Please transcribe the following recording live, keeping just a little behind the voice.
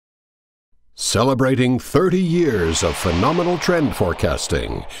Celebrating 30 years of phenomenal trend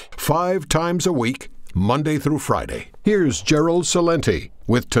forecasting, 5 times a week, Monday through Friday. Here's Gerald Celente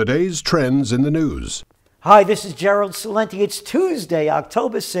with today's trends in the news. Hi, this is Gerald Celente. It's Tuesday,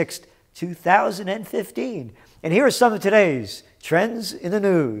 October 6th, 2015. And here are some of today's trends in the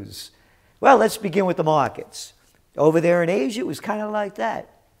news. Well, let's begin with the markets. Over there in Asia, it was kind of like that.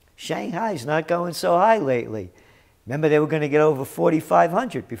 Shanghai's not going so high lately. Remember, they were going to get over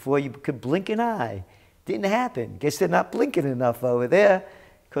 4,500 before you could blink an eye. Didn't happen. Guess they're not blinking enough over there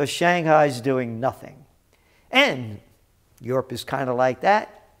because Shanghai's doing nothing. And Europe is kind of like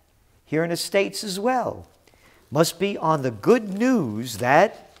that. Here in the States as well. Must be on the good news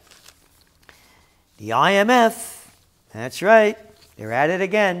that the IMF, that's right, they're at it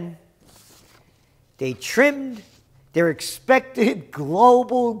again. They trimmed their expected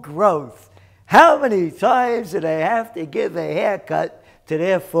global growth. How many times do they have to give a haircut to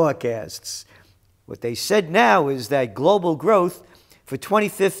their forecasts? What they said now is that global growth for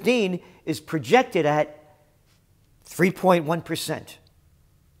 2015 is projected at 3.1%.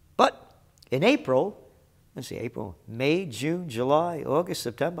 But in April, let's see, May, June, July, August,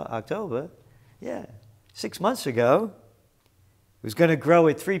 September, October, 6 months ago, it was going to grow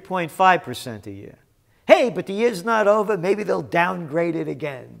at 3.5% a year. Hey, but the year's not over. Maybe they'll downgrade it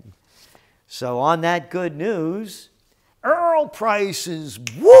again. So on that good news, oil prices,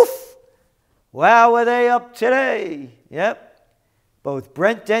 woof! Wow, are they up today? Yep, both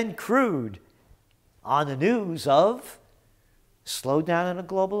Brent and crude on the news of slowdown in the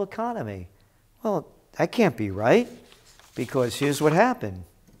global economy. Well, that can't be right, because here's what happened.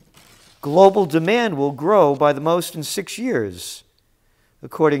 Global demand will grow by the most in 6 years,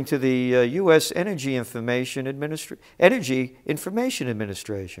 according to the U.S. Energy Information Administration.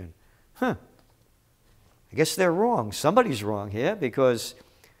 I guess they're wrong. Somebody's wrong here, because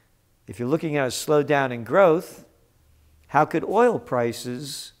if you're looking at a slowdown in growth, how could oil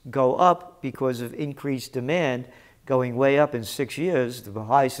prices go up because of increased demand going way up in 6 years, the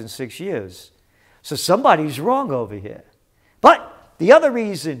highest in 6 years? So somebody's wrong over here. But the other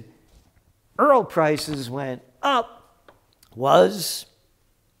reason oil prices went up was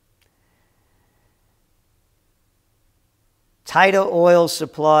tighter oil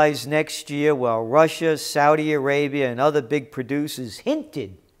supplies next year, while Russia, Saudi Arabia, and other big producers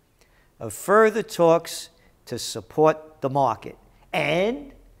hinted of further talks to support the market.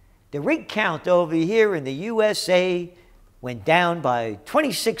 And the rig count over here in the USA went down by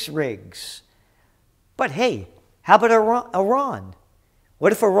 26 rigs. But hey, how about Iran?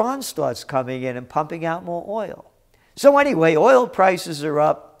 What if Iran starts coming in and pumping out more oil? So anyway, oil prices are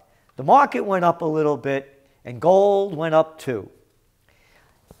up. The market went up a little bit. And gold went up too.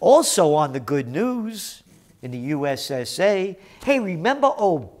 Also on the good news in the USSA, hey, remember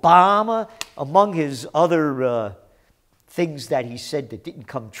Obama, among his other things that he said that didn't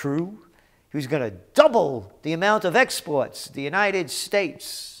come true? He was going to double the amount of exports the United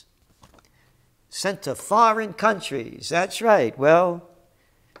States sent to foreign countries. That's right. Well,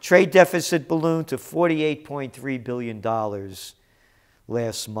 trade deficit ballooned to $48.3 billion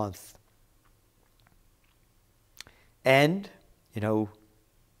last month. And, you know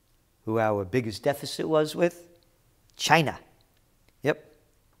who our biggest deficit was with? China. Yep,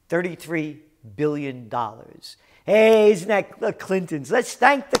 $33 billion. Hey, isn't that the Clintons? Let's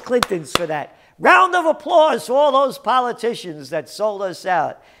thank the Clintons for that. Round of applause for all those politicians that sold us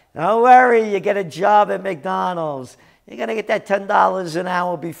out. Don't worry, you get a job at McDonald's. You're going to get that $10 an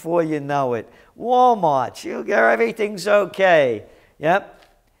hour before you know it. Walmart, everything's okay. Yep,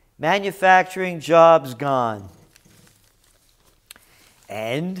 manufacturing jobs gone.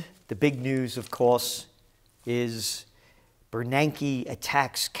 And the big news, of course, is Bernanke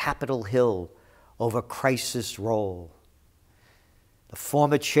attacks Capitol Hill over crisis role. The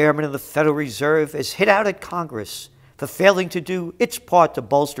former chairman of the Federal Reserve has hit out at Congress for failing to do its part to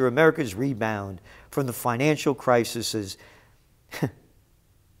bolster America's rebound from the financial crisis.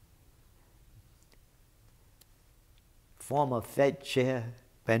 Former Fed Chair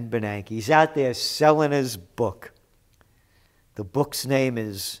Ben Bernanke, he's out there selling his book. The book's name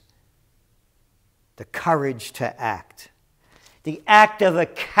is The Courage to Act. The Act of a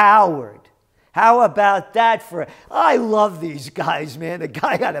Coward. How about that I love these guys, man. The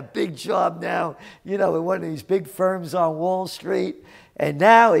guy got a big job now, in one of these big firms on Wall Street. And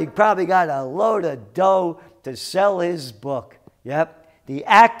now he probably got a load of dough to sell his book. Yep. The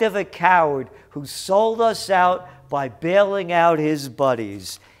Act of a Coward who sold us out by bailing out his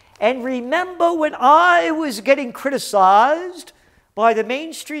buddies. And remember when I was getting criticized by the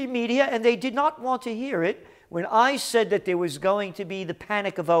mainstream media, and they did not want to hear it, when I said that there was going to be the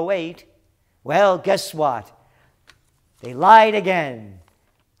panic of '08, Well, guess what? They lied again.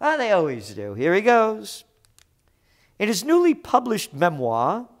 Well, they always do. Here he goes. In his newly published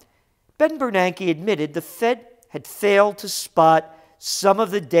memoir, Ben Bernanke admitted the Fed had failed to spot some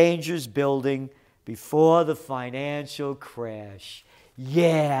of the dangers building before the financial crash.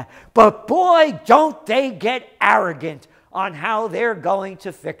 Yeah, but boy, don't they get arrogant on how they're going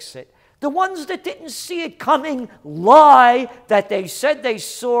to fix it. The ones that didn't see it coming lie that they said they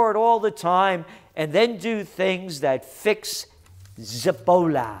saw it all the time and then do things that fix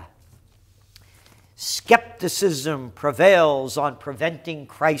Ebola. Skepticism prevails on preventing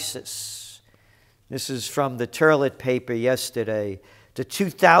crisis. This is from the Turlet paper yesterday. The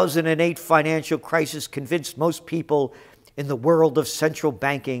 2008 financial crisis convinced most people in the world of central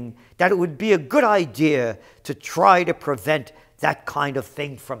banking that it would be a good idea to try to prevent that kind of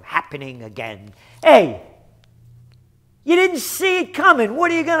thing from happening again. Hey, you didn't see it coming.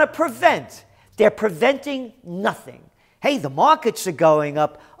 What are you going to prevent? They're preventing nothing. Hey, the markets are going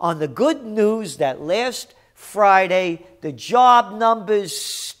up on the good news that last Friday the job numbers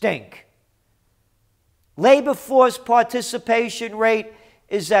stink. Labor force participation rate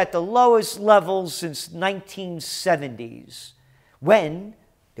is at the lowest levels since 1970s, when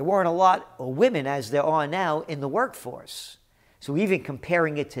there weren't a lot of women as there are now in the workforce. So even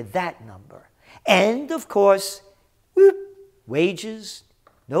comparing it to that number. And, of course, wages,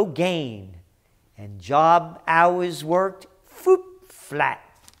 no gain. And job hours worked, flat.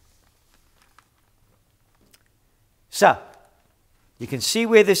 So, you can see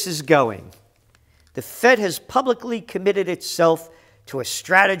where this is going. The Fed has publicly committed itself to a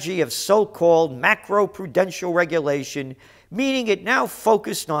strategy of so-called macro-prudential regulation, meaning it now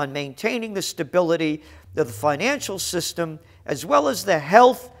focused on maintaining the stability of the financial system as well as the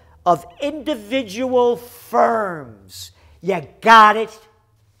health of individual firms. You got it?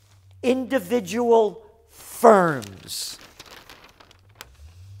 Individual firms.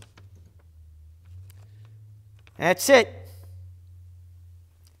 That's it.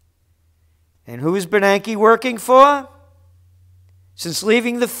 And who is Bernanke working for? Since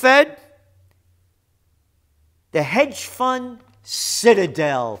leaving the Fed? The hedge fund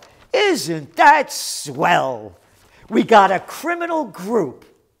Citadel. Isn't that swell? We got a criminal group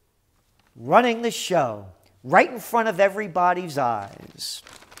running the show right in front of everybody's eyes.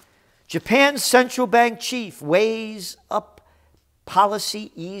 Japan's central bank chief weighs up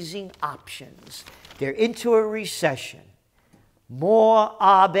policy easing options. They're into a recession. More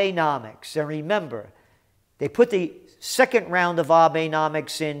Abenomics. And remember, they put the second round of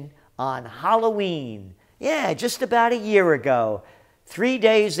Abenomics in on Halloween. Yeah, just about a year ago. 3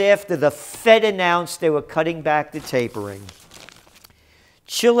 days after the Fed announced they were cutting back the tapering.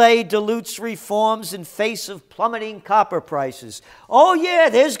 Chile dilutes reforms in face of plummeting copper prices. Oh yeah,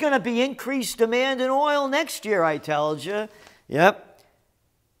 there's going to be increased demand in oil next year, I told you. Yep.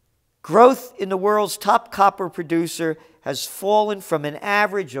 Growth in the world's top copper producer has fallen from an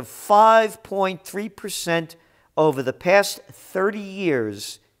average of 5.3% over the past 30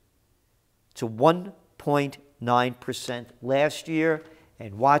 years to 1.9% last year,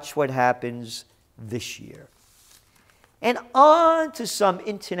 and watch what happens this year. And on to some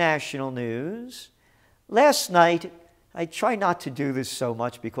international news. Last night, I try not to do this so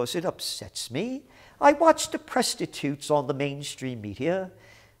much because it upsets me. I watched the prostitutes on the mainstream media,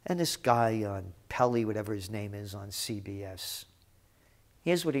 and this guy on Pelly, whatever his name is, on CBS.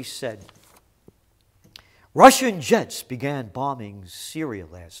 Here's what he said. Russian jets began bombing Syria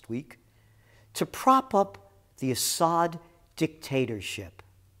last week to prop up the Assad dictatorship.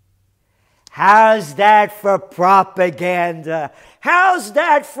 How's that for propaganda? How's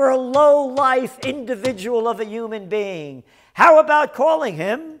that for a low-life individual of a human being? How about calling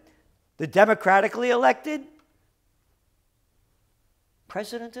him the democratically elected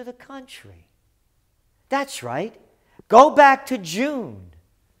president of the country? That's right. Go back to June,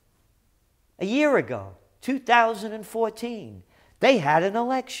 a year ago, 2014. They had an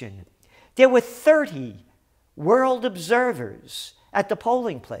election. There were 30 world observers at the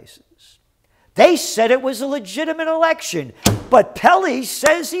polling places. They said it was a legitimate election, but Pelly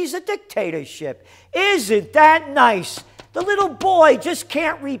says he's a dictatorship. Isn't that nice? The little boy just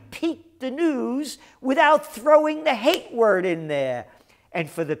can't repeat the news without throwing the hate word in there. And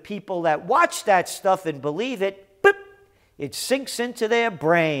for the people that watch that stuff and believe it, boop, it sinks into their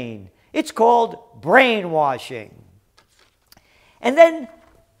brain. It's called brainwashing. And then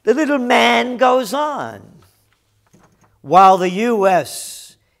the little man goes on. While the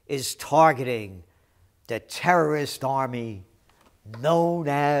U.S. is targeting the terrorist army known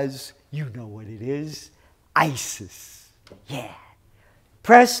as, you know what it is, ISIS. Yeah.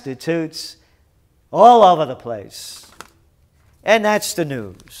 Prostitutes all over the place. And that's the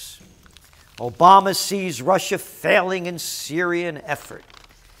news. Obama sees Russia failing in Syrian effort.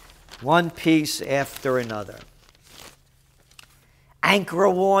 One piece after another.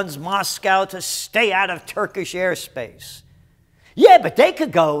 Ankara warns Moscow to stay out of Turkish airspace. Yeah, but they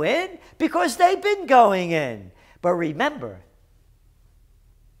could go in because they've been going in. But remember,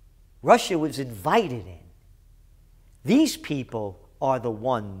 Russia was invited in. These people are the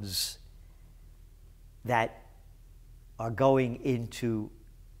ones that are going into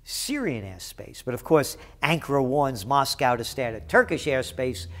Syrian airspace. But of course, Ankara warns Moscow to stay out of Turkish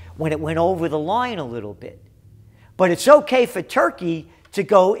airspace when it went over the line a little bit. But it's okay for Turkey to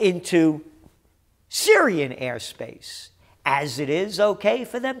go into Syrian airspace, as it is okay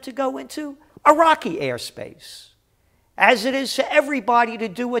for them to go into Iraqi airspace, as it is for everybody to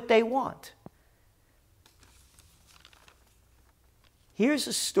do what they want. Here's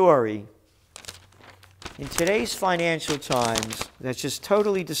a story in today's Financial Times that's just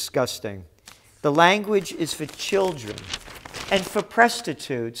totally disgusting. The language is for children and for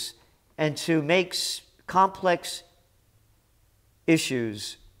prostitutes and to make complex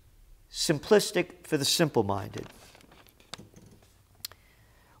issues simplistic for the simple-minded.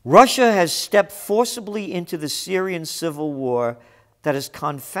 Russia has stepped forcibly into the Syrian civil war that has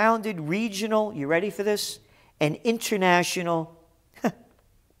confounded regional, you ready for this, and international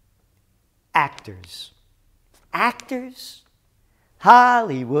actors. Actors?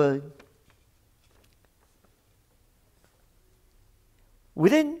 Hollywood.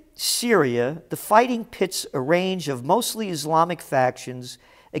 Within Syria, the fighting pits a range of mostly Islamic factions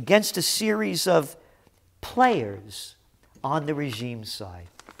against a series of players on the regime side.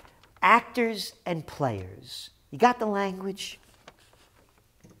 Actors and players. You got the language?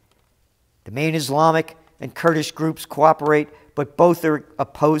 The main Islamic and Kurdish groups cooperate, but both are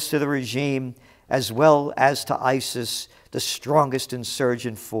opposed to the regime as well as to ISIS, the strongest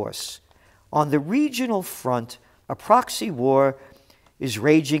insurgent force. On the regional front, a proxy war is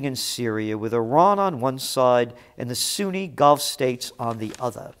raging in Syria with Iran on one side and the Sunni Gulf states on the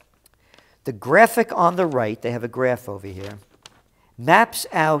other. The graphic on the right, they have a graph over here, maps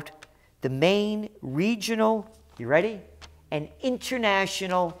out the main regional, you ready, and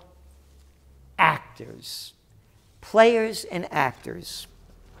international actors, players and actors.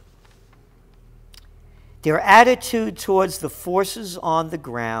 Their attitude towards the forces on the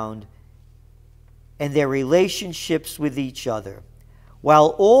ground and their relationships with each other.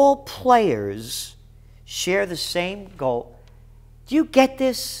 While all players share the same goal. Do you get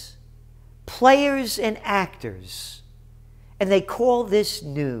this? Players and actors. And they call this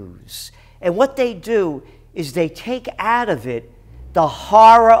news. And what they do is they take out of it the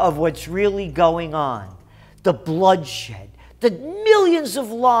horror of what's really going on. The bloodshed. The millions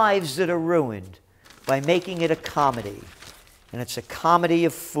of lives that are ruined by making it a comedy. And it's a comedy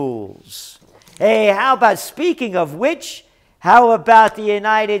of fools. Hey, how about, speaking of which, how about the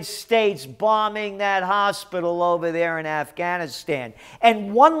United States bombing that hospital over there in Afghanistan?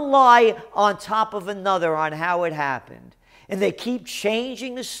 And one lie on top of another on how it happened. And they keep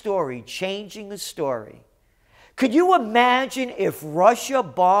changing the story, changing the story. Could you imagine if Russia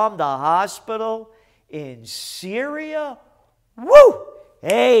bombed a hospital in Syria? Woo!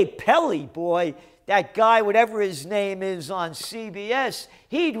 Hey, Pelly boy, that guy, whatever his name is on CBS,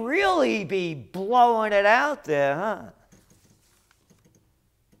 he'd really be blowing it out there, huh?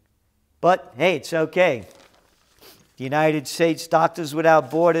 But, hey, it's okay. The United States Doctors Without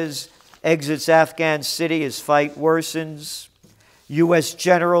Borders exits Afghan city as fight worsens. U.S.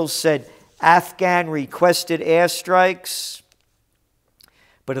 generals said Afghan requested airstrikes.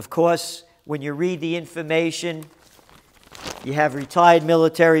 But, of course, when you read the information, you have retired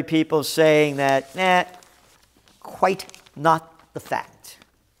military people saying that, quite not the fact.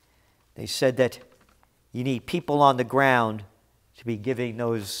 They said that you need people on the ground to be giving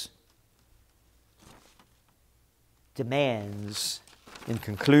those demands and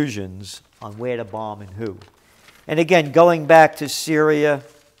conclusions on where to bomb and who. And again, going back to Syria,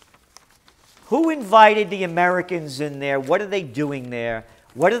 who invited the Americans in there? What are they doing there?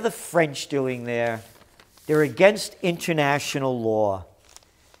 What are the French doing there? They're against international law.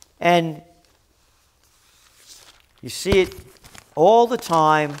 And you see it all the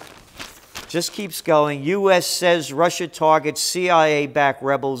time. Just keeps going. U.S. says Russia targets CIA-backed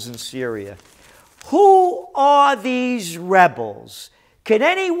rebels in Syria. Who are these rebels? Can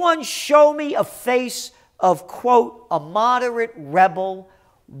anyone show me a face of, quote, a moderate rebel?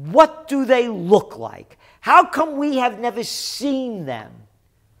 What do they look like? How come we have never seen them?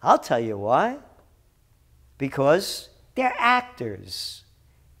 I'll tell you why. Because they're actors.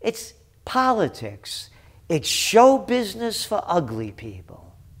 It's politics. It's show business for ugly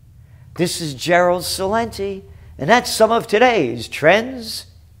people. This is Gerald Celente, and that's some of today's Trends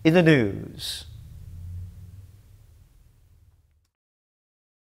in the News.